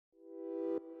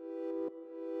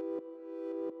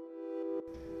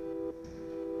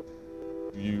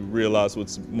You realize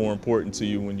what's more important to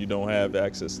you when you don't have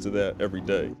access to that every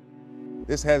day.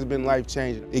 This has been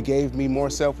life-changing. It gave me more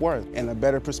self-worth and a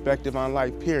better perspective on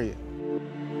life, period.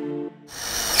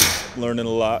 Learning a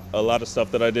lot of stuff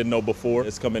that I didn't know before.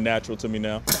 It's coming natural to me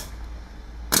now.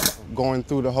 Going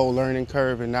through the whole learning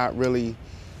curve and not really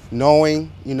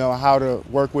knowing, how to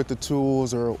work with the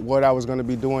tools or what I was going to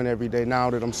be doing every day,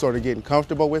 now that I'm sort of getting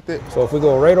comfortable with it. So if we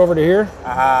go right over to here.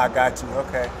 I got you,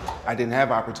 okay. I didn't have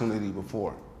opportunity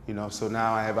before, so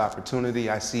now I have opportunity.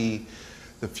 I see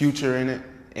the future in it,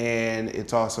 and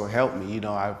it's also helped me.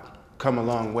 I've come a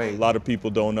long way. A lot of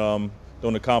people don't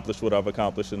accomplish what I've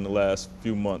accomplished in the last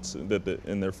few months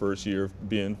in their first year of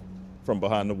being from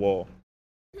behind the wall.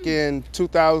 In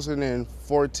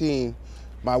 2014,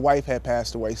 my wife had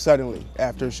passed away suddenly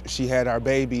after she had our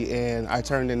baby, and I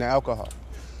turned into alcohol,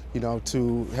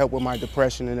 to help with my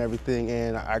depression and everything,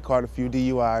 and I caught a few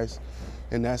DUIs,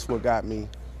 and that's what got me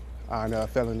on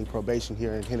felony probation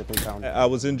here in Hennepin County. I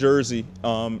was in Jersey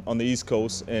on the East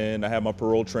Coast, and I had my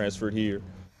parole transferred here.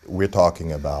 We're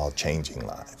talking about changing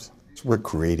lives. We're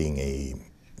creating a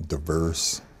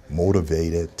diverse,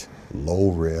 motivated,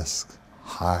 low-risk,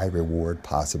 high-reward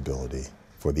possibility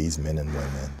for these men and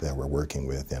women that we're working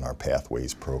with in our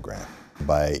Pathways program.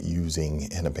 By using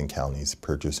Hennepin County's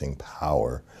purchasing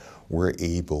power, we're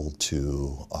able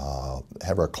to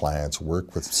have our clients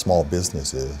work with small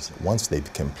businesses. Once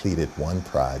they've completed one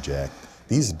project,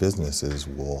 these businesses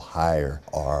will hire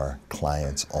our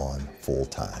clients on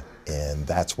full-time. And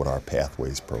that's what our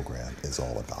Pathways program is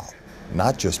all about.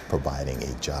 Not just providing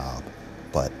a job,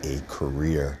 but a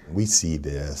career. We see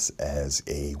this as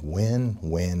a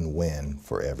win-win-win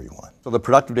for everyone. So the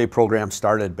Productive Day program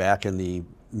started back in the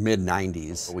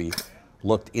mid-90s. We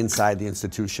looked inside the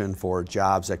institution for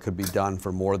jobs that could be done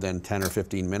for more than 10 or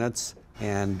 15 minutes,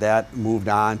 and that moved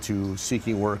on to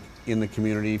seeking work in the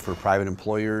community for private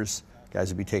employers, guys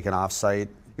would be taken off-site.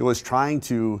 It was trying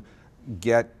to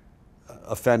get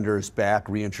offenders back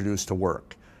reintroduced to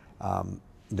work.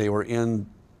 They were in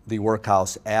the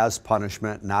workhouse as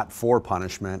punishment, not for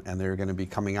punishment, and they're going to be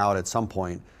coming out at some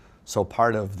point. So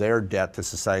part of their debt to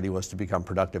society was to become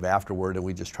productive afterward, and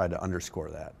we just tried to underscore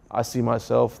that. I see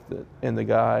myself in the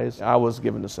guys. I was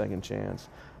given a second chance.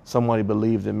 Somebody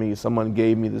believed in me. Someone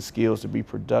gave me the skills to be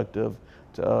productive,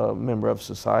 to a member of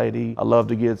society. I love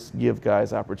to give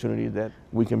guys opportunity that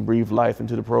we can breathe life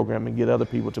into the program and get other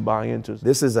people to buy into.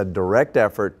 This is a direct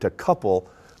effort to couple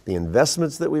the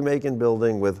investments that we make in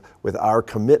building with our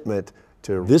commitment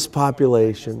to this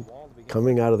population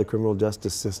coming out of the criminal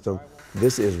justice system.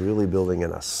 This is really building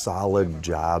in a solid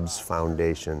jobs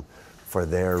foundation for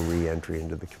their re-entry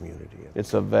into the community.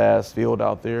 It's a vast field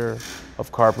out there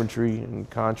of carpentry and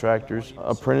contractors.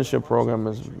 Apprenticeship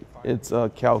program it's a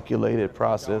calculated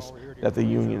process that the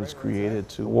union's created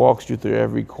to walks you through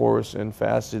every course and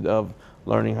facet of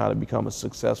learning how to become a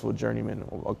successful journeyman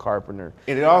or a carpenter.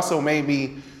 And it also made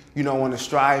me, want to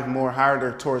strive more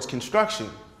harder towards construction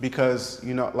because,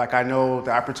 like I know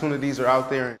the opportunities are out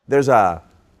there. There's a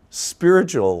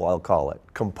spiritual, I'll call it,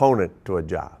 component to a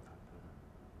job.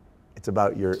 It's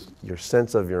about your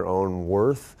sense of your own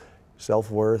worth,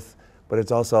 self-worth, but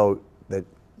it's also that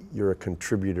you're a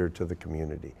contributor to the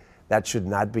community. That should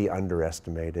not be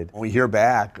underestimated. We hear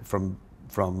back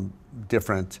from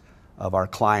different of our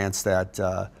clients that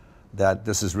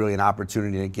this is really an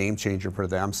opportunity, a game changer for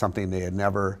them, something they had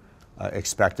never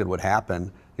expected would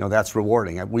happen. That's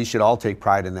rewarding. We should all take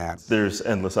pride in that. There's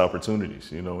endless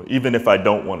opportunities, even if I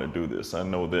don't want to do this, I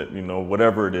know that,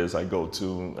 whatever it is I go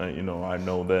to, I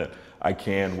know that I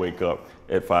can wake up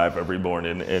at 5 every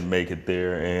morning and make it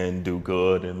there and do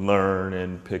good and learn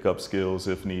and pick up skills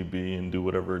if need be and do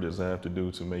whatever it is I have to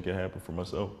do to make it happen for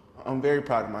myself. I'm very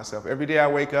proud of myself. Every day I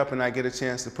wake up and I get a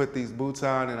chance to put these boots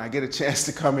on and I get a chance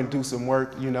to come and do some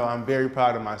work, I'm very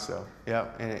proud of myself.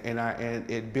 Yep. And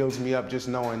it builds me up just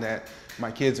knowing that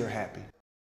my kids are happy.